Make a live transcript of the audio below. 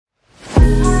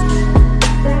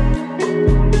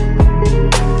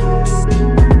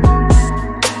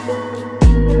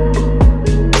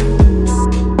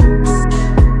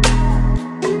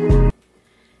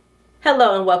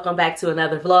Hello and welcome back to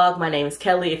another vlog. My name is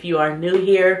Kelly if you are new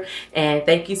here, and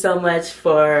thank you so much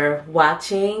for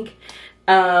watching.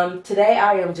 Today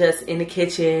I am just in the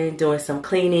kitchen doing some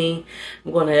cleaning.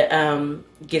 I'm gonna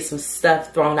get some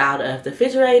stuff thrown out of the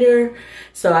refrigerator,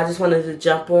 so I just wanted to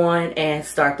jump on and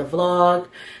start the vlog.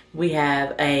 We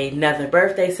have another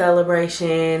birthday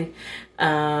celebration.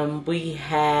 We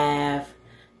have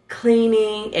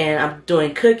cleaning, and I'm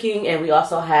doing cooking, and we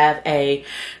also have a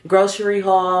grocery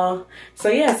haul. So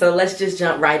yeah, so let's just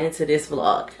jump right into this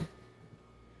vlog.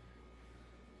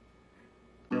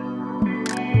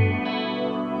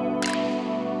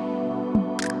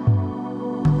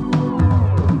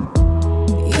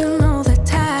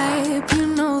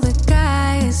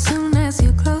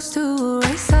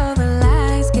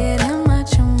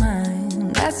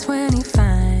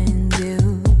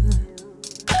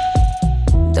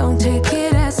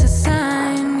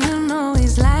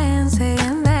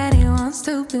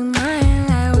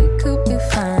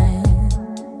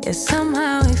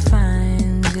 Somehow we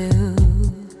find you.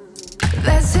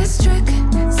 That's his trick.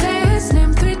 Say his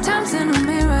name 3 times in a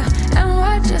mirror and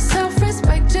watch your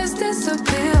self-respect just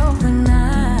disappear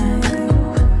overnight.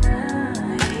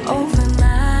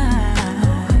 Overnight.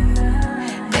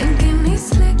 Thinking he's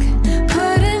slick,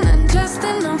 putting in just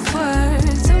enough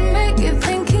words to make you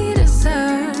think he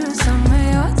deserves some of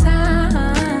your time.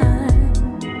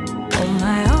 Oh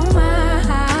my, oh my.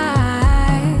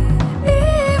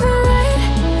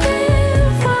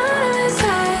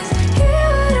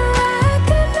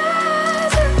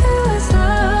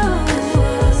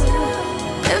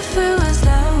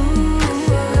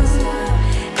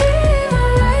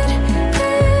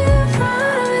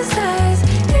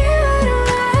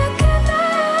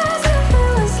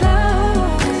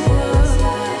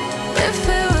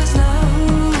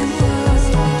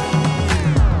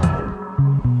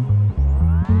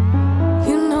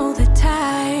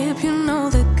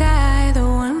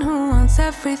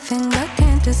 Everything but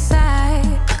can't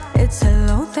decide. It's a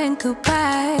low thing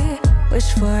goodbye.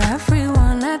 Wish for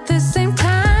everyone at the same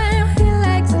time. He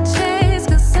likes a chase,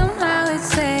 cause somehow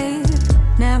it's safe.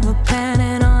 Never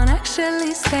planning on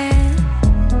actually staying.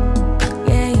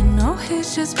 Yeah, you know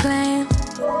he's just playing.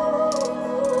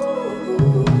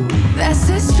 That's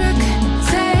his trick.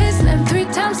 Say his name 3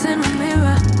 times in a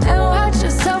mirror and watch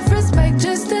your self-respect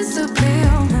just disappear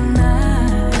overnight.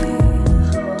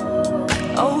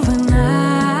 Overnight.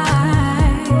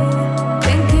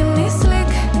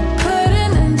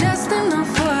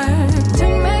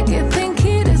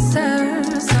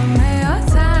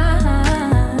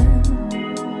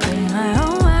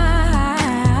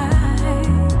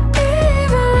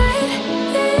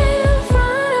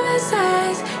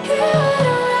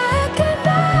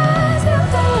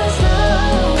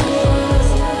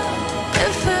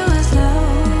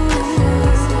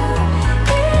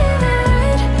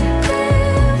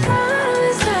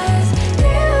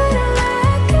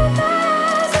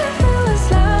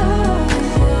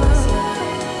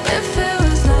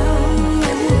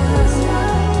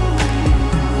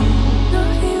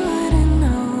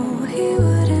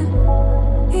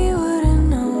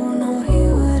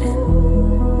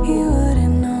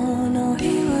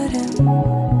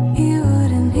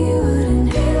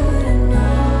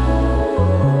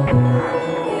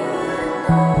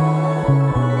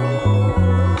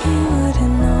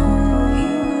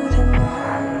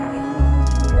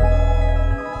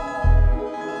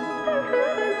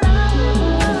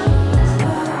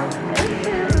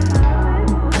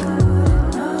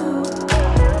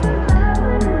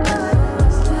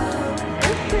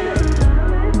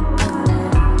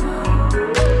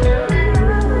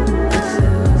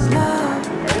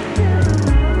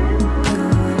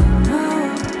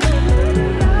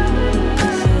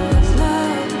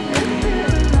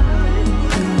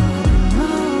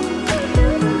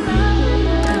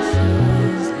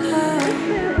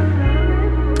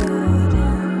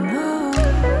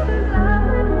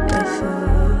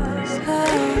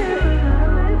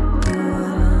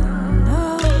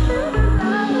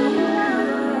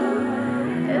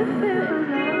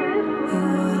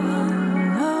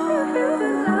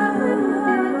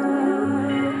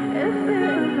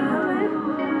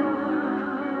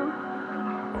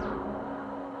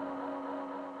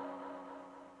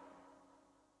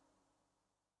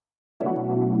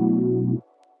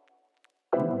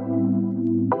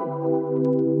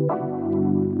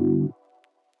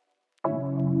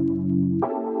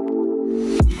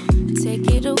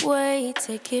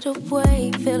 Take it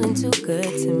away, feeling too good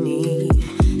to me.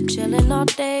 Chilling all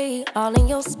day, all in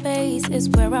your space is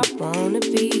where I wanna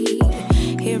be.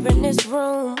 Here in this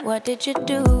room, what did you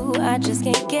do? I just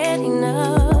can't get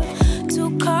enough.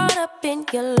 Too caught up in in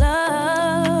your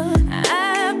love.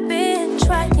 I've been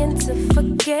trying to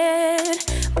forget,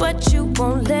 but you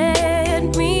won't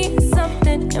let me.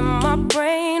 Something in my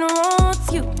brain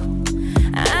wants you.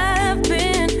 I've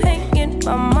been hanging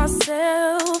by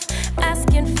myself,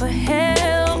 asking for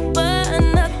help, but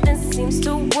nothing seems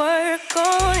to work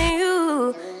on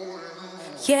you.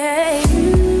 Yeah,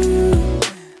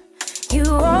 you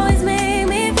always make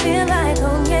me feel like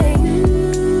home. Yeah,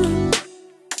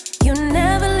 you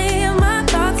never leave my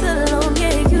thoughts alone.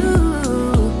 Yeah,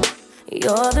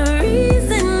 you're the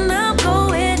reason I'm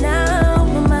going out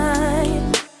my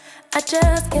mind. I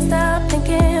just can't stop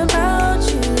thinking about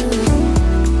you.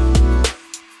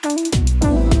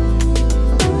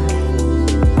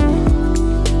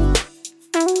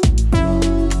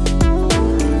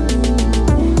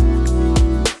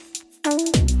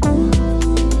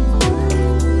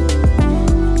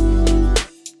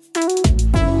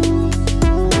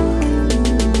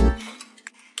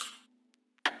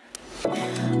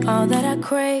 All that I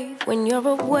crave when you're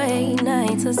away,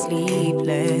 nights are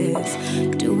sleepless.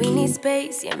 Do we need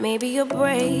space? Yeah, maybe a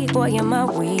break. Boy, you're my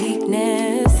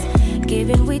weakness. Give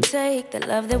and we take, the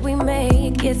love that we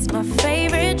make, it's my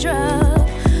favorite drug.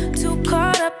 Too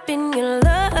caught up in your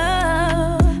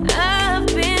love. I've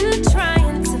been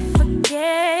trying to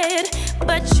forget,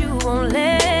 but you won't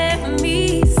let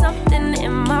me. Something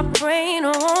in my brain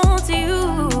wants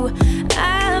you.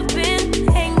 I've been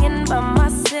hanging by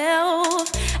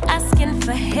myself, asking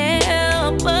for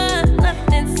help, but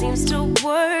nothing seems to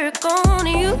work on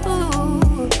you.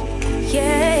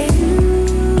 Yeah,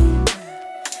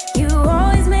 you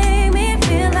always make me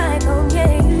feel like home.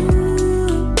 Yeah,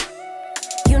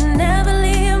 you never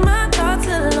leave my thoughts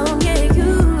alone. Yeah,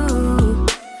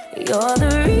 you're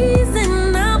the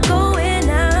reason I'm going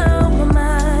out my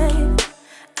mind.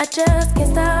 I just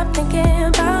can't stop thinking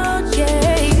about you.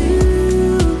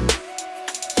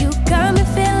 You got me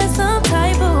feeling some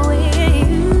type of way.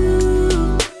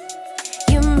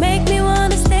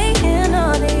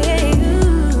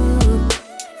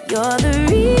 You're the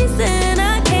reason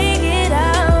I can't get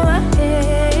out of my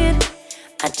head.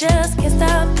 I just can't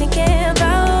stop thinking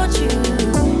about you.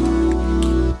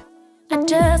 I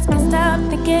just can't stop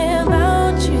thinking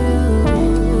about you.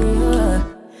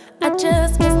 I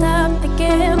just can't stop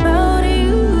thinking about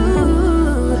you.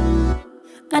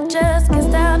 I just can't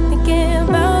stop thinking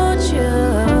about you.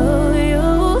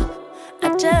 I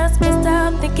just can't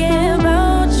stop thinking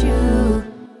about you.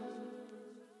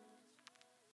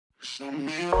 Show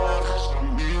me love, show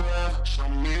me love, show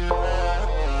me love,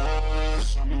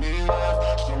 show me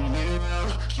love, show me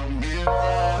love, show me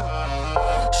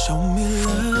love. Show me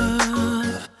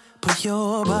love, put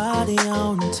your body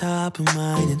on top of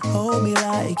mine and hold me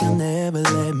like you'll never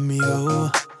let me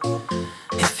go.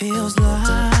 It feels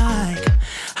like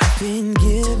I've been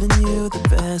giving you the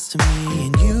best of me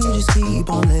and you just keep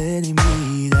on letting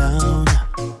me down.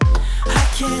 I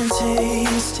can't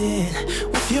taste it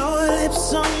with your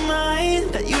lips on mine,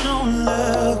 that you don't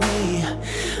love me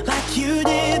like you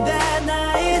did that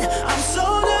night. I'm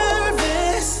so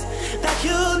nervous that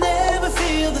you'll never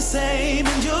feel the same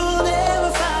and you'll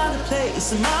never find a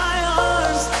place in my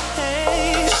arms.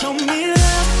 Hey, show me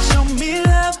love, show me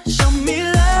love, show me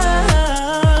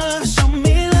love, show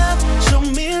me love, show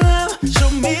me love, show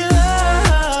me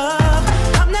love.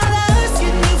 I'm not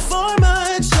asking you for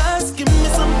much, just give me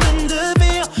something to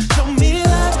feel. Show me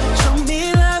love, show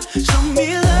me love, show me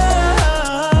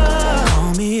love. Call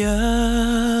me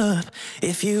up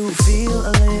if you feel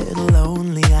a little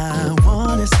lonely. I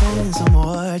wanna spend some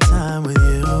more time with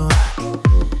you,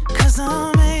 'cause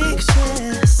I'm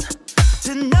anxious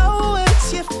to know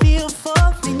what you feel for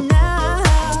me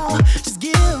now. Just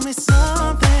give me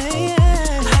something.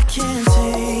 I can't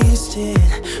taste it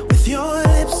with your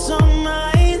lips on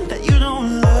mine, that you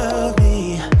don't love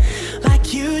me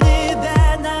like you did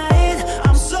that night.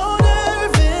 I'm so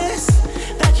nervous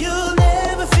that you'll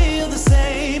never feel the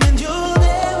same and you'll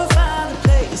never find a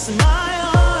place in my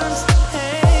arms.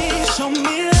 Hey, show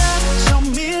me love, show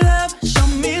me love, show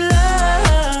me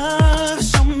love,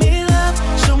 show me love,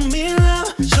 show me love,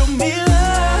 show me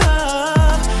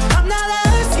love. I'm not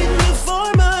asking you for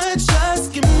much, just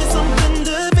give me something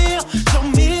to feel. Show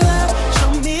me love,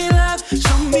 show me love,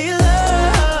 show me love.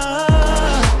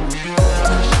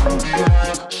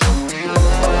 Show me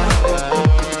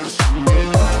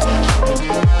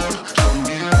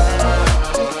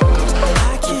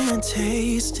I can't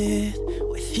taste it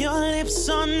with your lips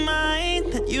on mine,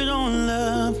 that you don't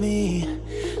love me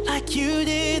like you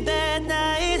did that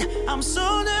night. I'm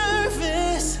so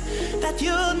nervous that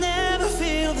you'll never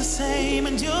feel the same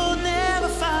and you'll never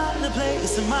find a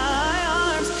place in my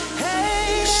arms.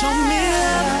 Hey, Show me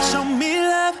love, show me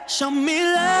love, show me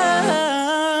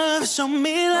love, show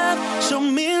me love, show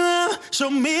me love,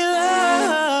 show me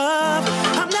love.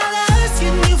 I'm not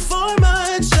asking you for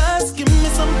much, just give me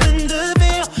something to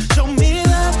feel. Show me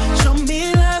love, show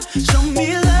me love, show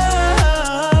me love.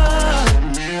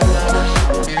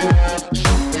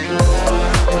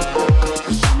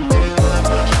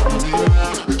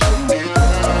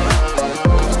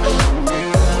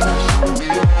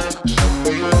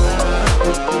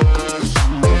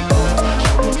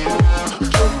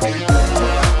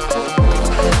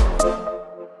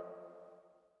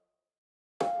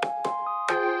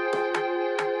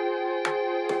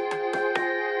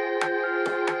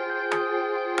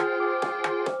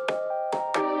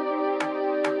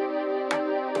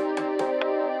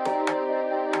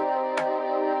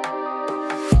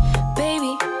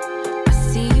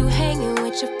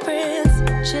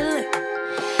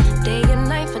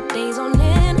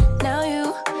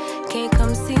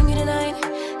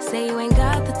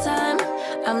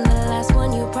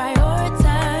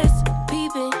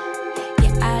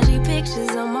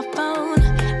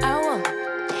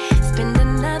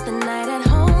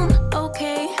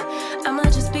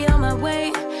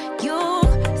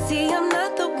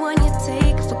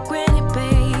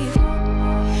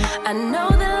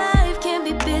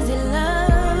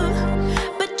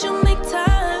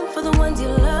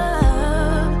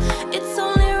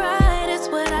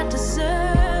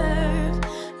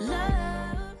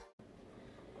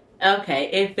 Okay,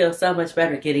 it feels so much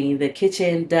better getting the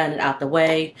kitchen done and out the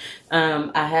way.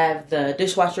 I have the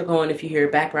dishwasher going. If you hear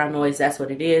background noise, that's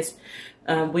what it is.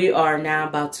 We are now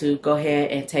about to go ahead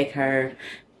and take her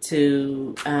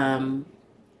to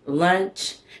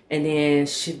lunch, and then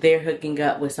they're hooking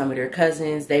up with some of their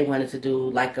cousins. They wanted to do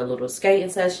like a little skating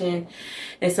session,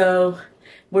 and so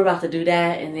we're about to do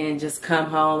that and then just come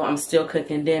home. I'm still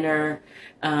cooking dinner,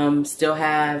 still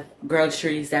have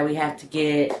groceries that we have to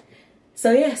get.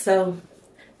 So yeah, so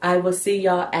I will see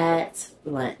y'all at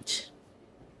lunch.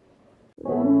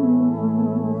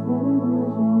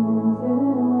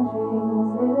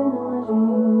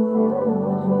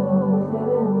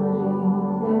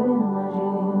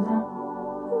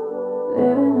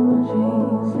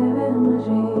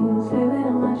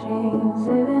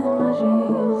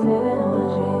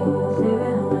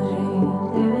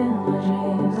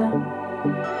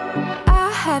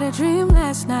 I had a dream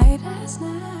last night.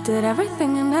 Did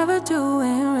everything I never do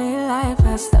in real life.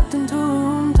 I stepped into a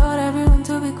room, told everyone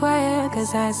to be quiet,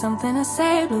 cause I had something to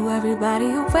say. Blew everybody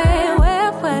away,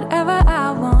 wear whatever I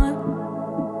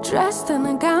want. Dressed in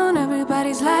a gown,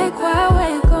 everybody's like, why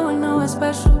you going nowhere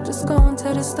special? Just going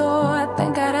to the store. I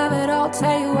think I'd have it all,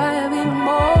 tell you I have even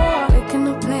more. Picking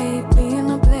a plate,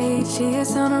 being a plate, she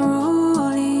is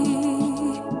unruly.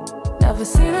 Never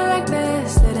seen her like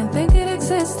this, didn't think it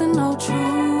existed, no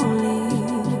truly.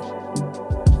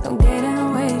 Don't get in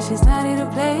her way, she's not here to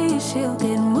play, she'll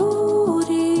get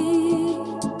moody.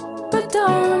 But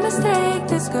don't mistake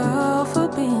this girl for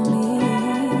being me,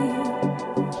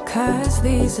 cause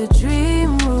these are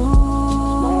dream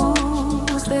rules.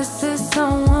 This is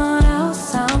someone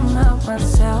else, I'm not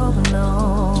myself,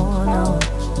 no, no.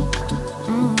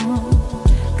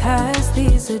 Cause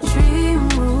these are dream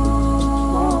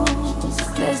rules.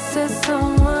 This is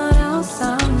someone else,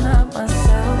 I'm not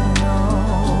myself, no,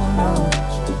 no.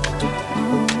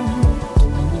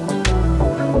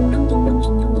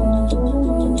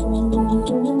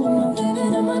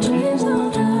 Living in my dreams all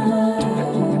night.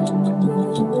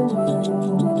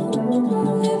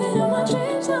 Living in my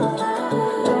dreams all night.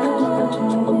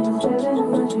 Living in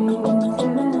my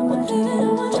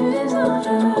dreams all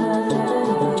night.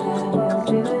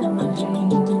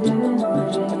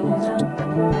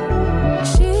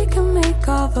 She can make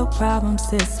all the problems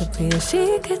disappear.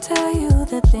 She could tell you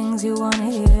the things you wanna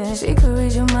hear. She could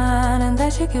read your mind and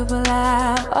then she could pull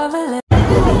out of a little.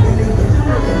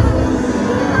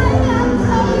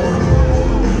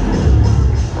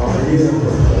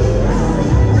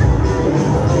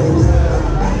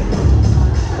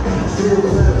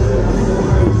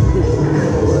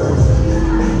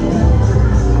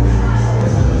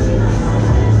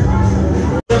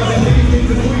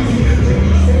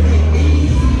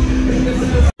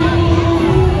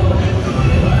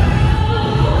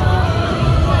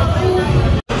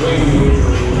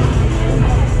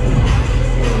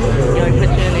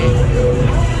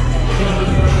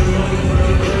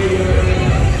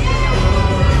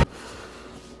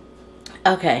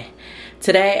 Okay,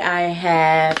 today I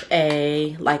have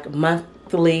a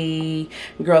monthly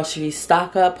grocery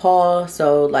stock up haul.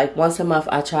 So like once a month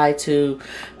I try to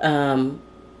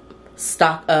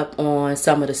stock up on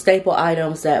some of the staple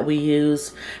items that we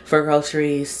use for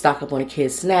groceries, stock up on the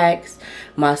kids' snacks.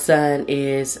 My son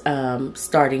is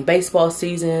starting baseball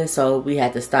season, so we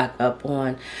had to stock up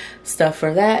on stuff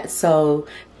for that. So,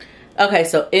 okay,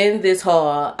 so in this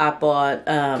haul, I bought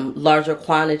larger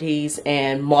quantities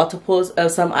and multiples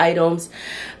of some items.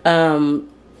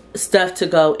 Stuff to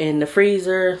go in the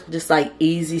freezer, just like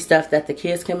easy stuff that the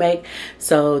kids can make.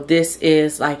 So this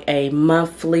is like a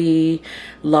monthly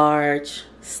large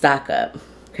stock up.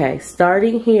 Okay,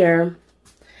 starting here,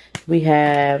 we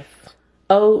have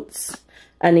oats.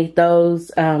 I need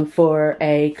those for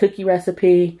a cookie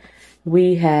recipe.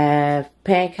 We have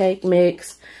pancake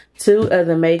mix, 2 of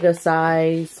the mega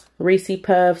size Reese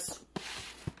Puffs.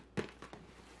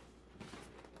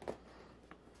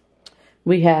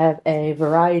 We have a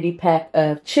variety pack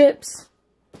of chips.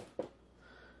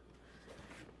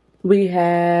 We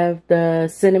have the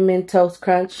Cinnamon Toast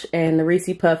Crunch and the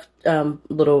Reese Puff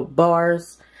little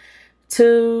bars.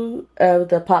 2 of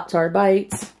the Pop-Tart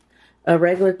Bites. A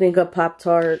regular thing of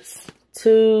Pop-Tarts.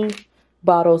 2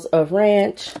 bottles of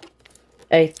ranch.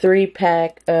 A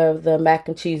 3-pack of the Mac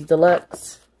and Cheese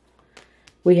Deluxe.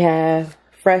 We have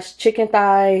fresh chicken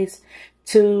thighs.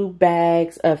 2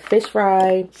 bags of fish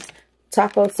fry.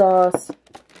 Taco sauce,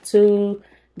 2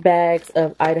 bags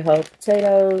of Idaho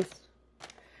potatoes,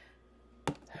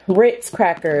 Ritz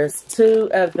crackers, 2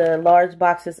 of the large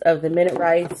boxes of the minute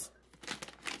rice,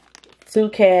 2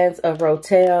 cans of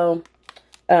Rotel,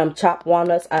 chopped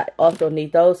walnuts. I also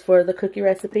need those for the cookie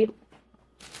recipe.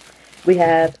 We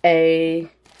have a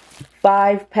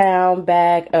 5-pound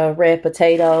bag of red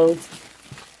potatoes.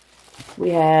 We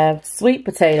have sweet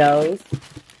potatoes.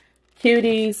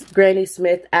 Cuties, Granny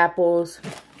Smith apples,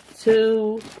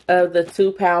 2 of the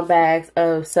 2-pound bags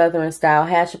of Southern style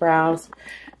hash browns,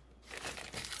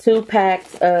 2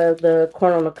 packs of the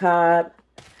corn on the cob,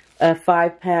 a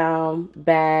 5-pound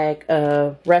bag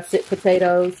of russet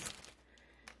potatoes.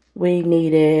 We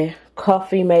needed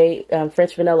coffee made,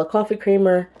 French vanilla coffee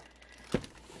creamer,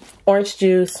 orange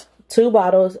juice, 2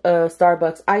 bottles of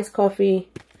Starbucks iced coffee.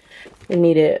 We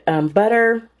needed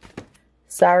butter,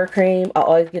 sour cream. I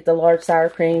always get the large sour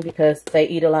cream because they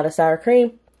eat a lot of sour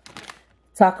cream.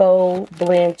 Taco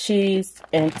blend cheese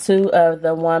and 2 of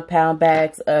the 1-pound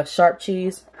bags of sharp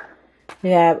cheese.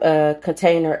 We have a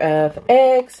container of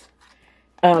eggs,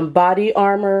 body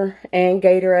armor, and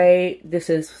Gatorade. This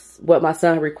is what my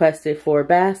son requested for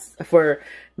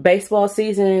baseball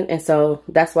season, and so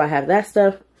that's why I have that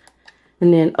stuff.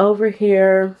 And then over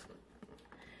here,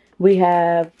 we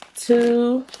have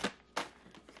 2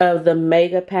 of the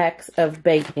mega packs of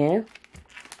bacon.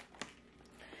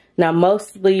 Now,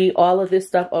 mostly all of this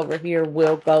stuff over here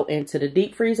will go into the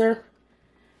deep freezer.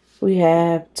 We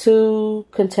have 2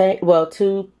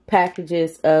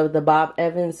 packages of the Bob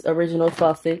Evans original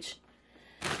sausage,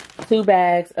 2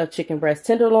 bags of chicken breast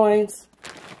tenderloins,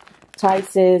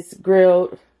 Tyson's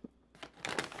grilled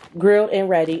and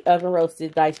ready oven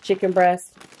roasted diced chicken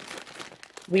breast.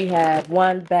 We have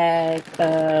 1 bag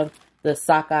of the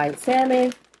sockeye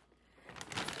salmon,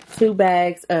 2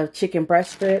 bags of chicken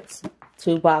breast strips,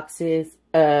 2 boxes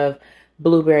of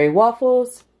blueberry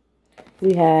waffles.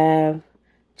 We have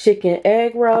chicken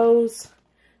egg rolls,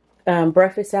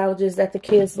 breakfast sandwiches that the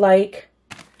kids like,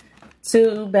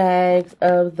 2 bags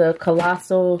of the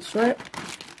colossal shrimp,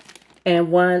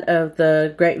 and 1 of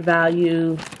the Great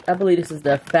Value, I believe this is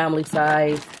the family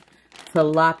size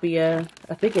tilapia.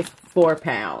 I think it's 4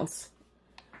 pounds.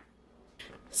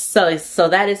 So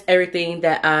that is everything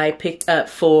that I picked up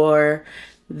for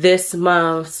this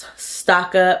month's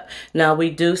stock up. Now, we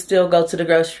do still go to the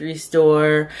grocery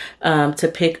store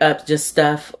to pick up just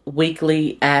stuff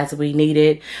weekly as we need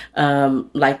it.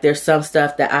 Like there's some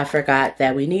stuff that I forgot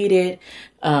that we needed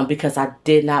because I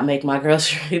did not make my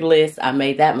grocery list. I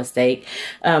made that mistake.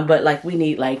 But like we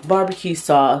need like barbecue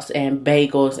sauce and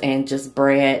bagels and just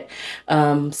bread.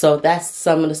 So that's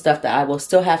some of the stuff that I will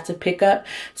still have to pick up.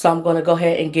 So I'm going to go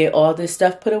ahead and get all this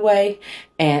stuff put away,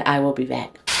 and I will be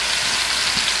back.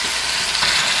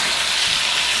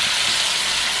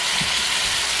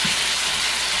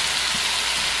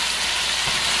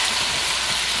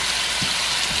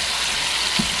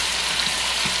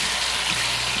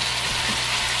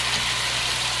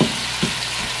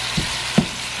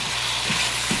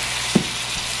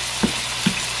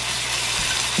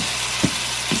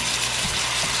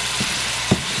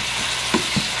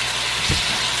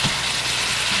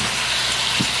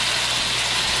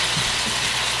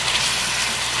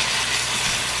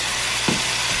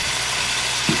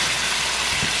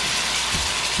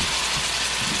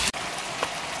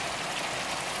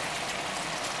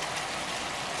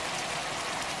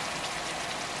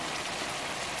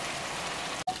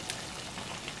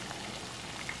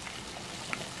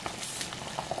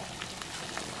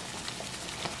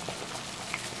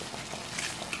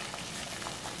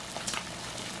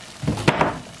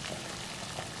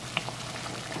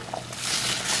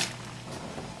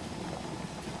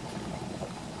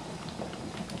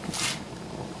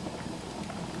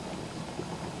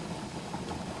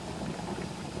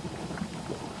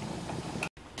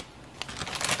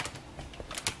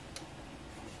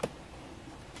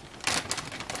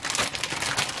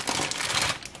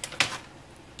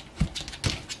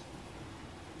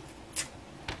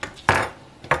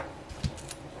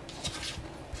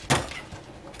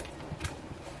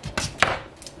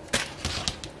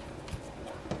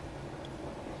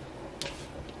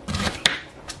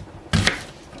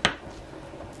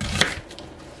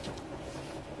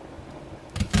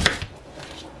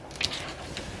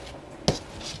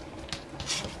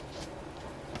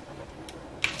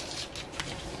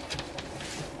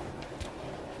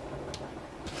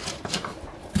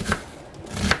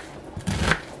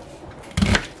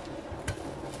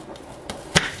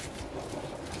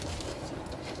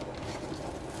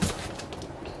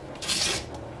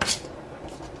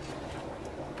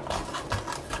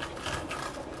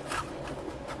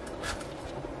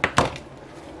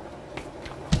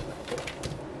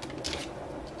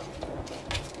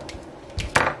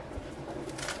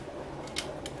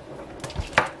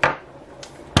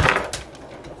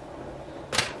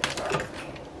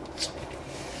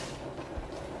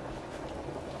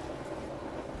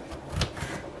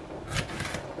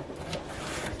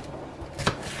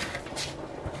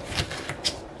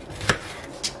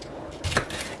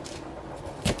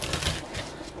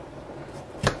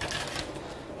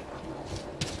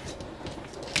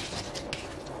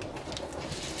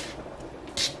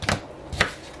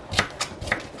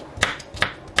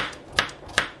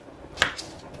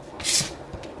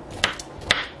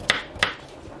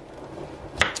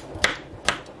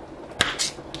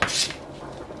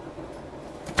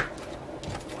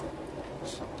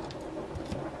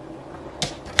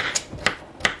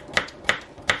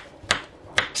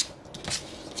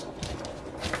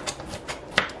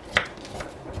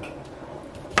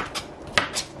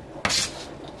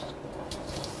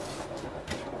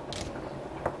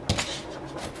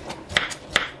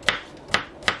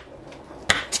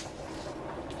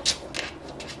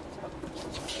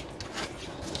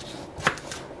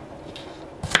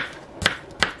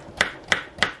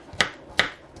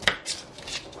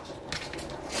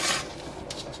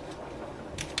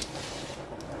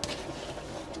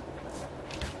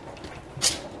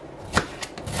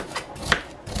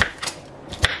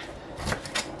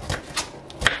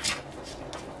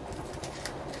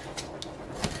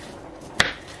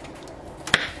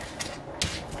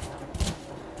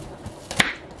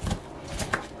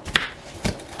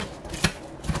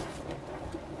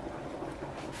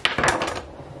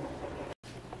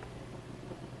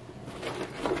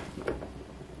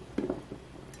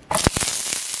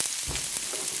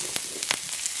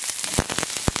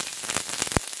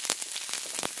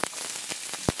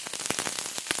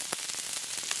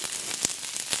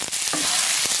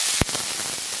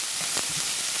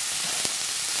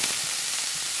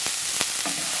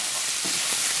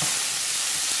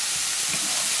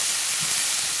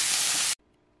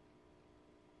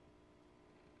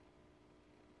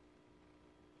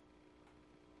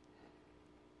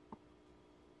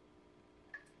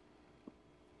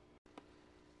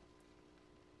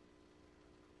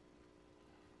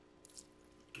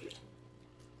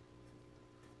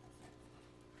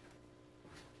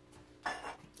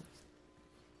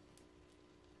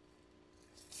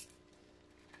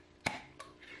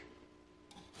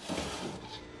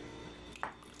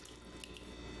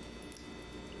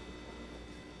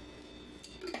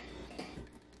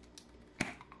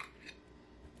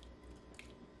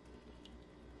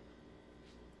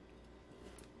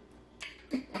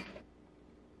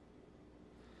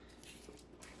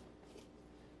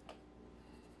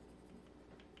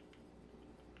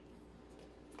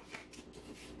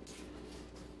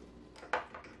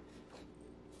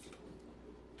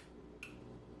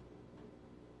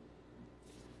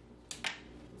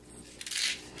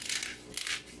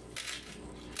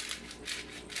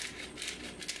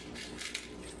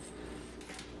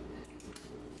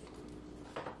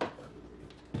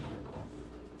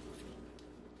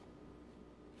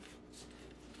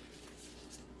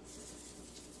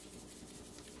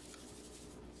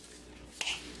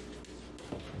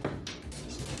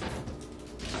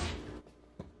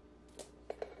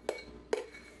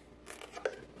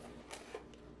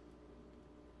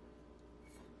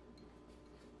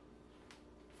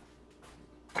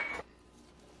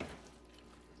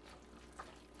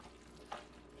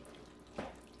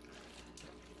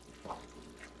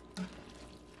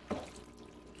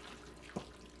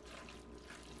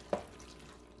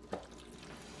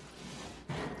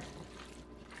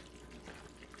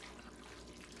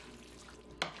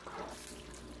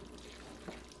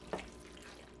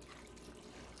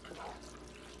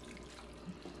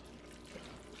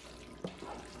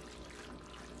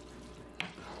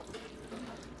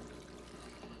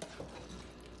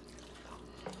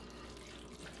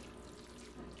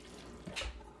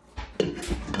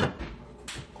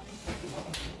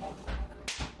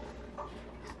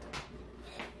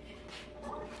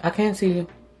 I can't see you.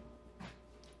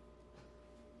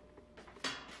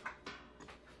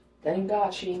 Thank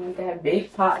God she ain't that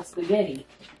big pot of spaghetti.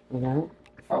 You know?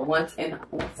 For once in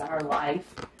our life.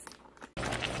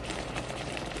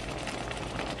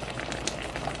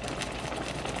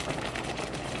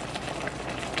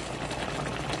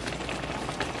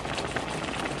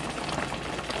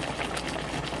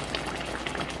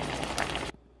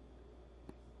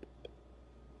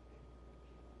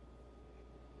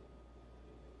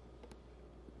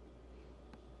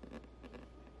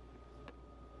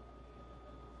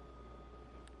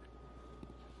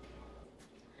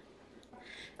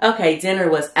 Okay, dinner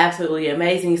was absolutely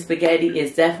amazing. Spaghetti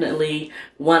is definitely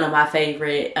one of my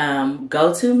favorite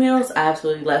go-to meals. I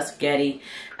absolutely love spaghetti.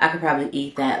 I could probably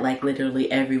eat that like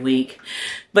literally every week.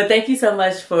 But thank you so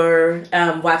much for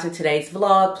watching today's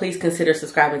vlog. Please consider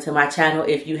subscribing to my channel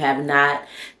if you have not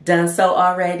done so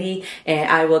already.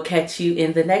 And I will catch you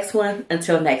in the next one.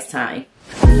 Until next time.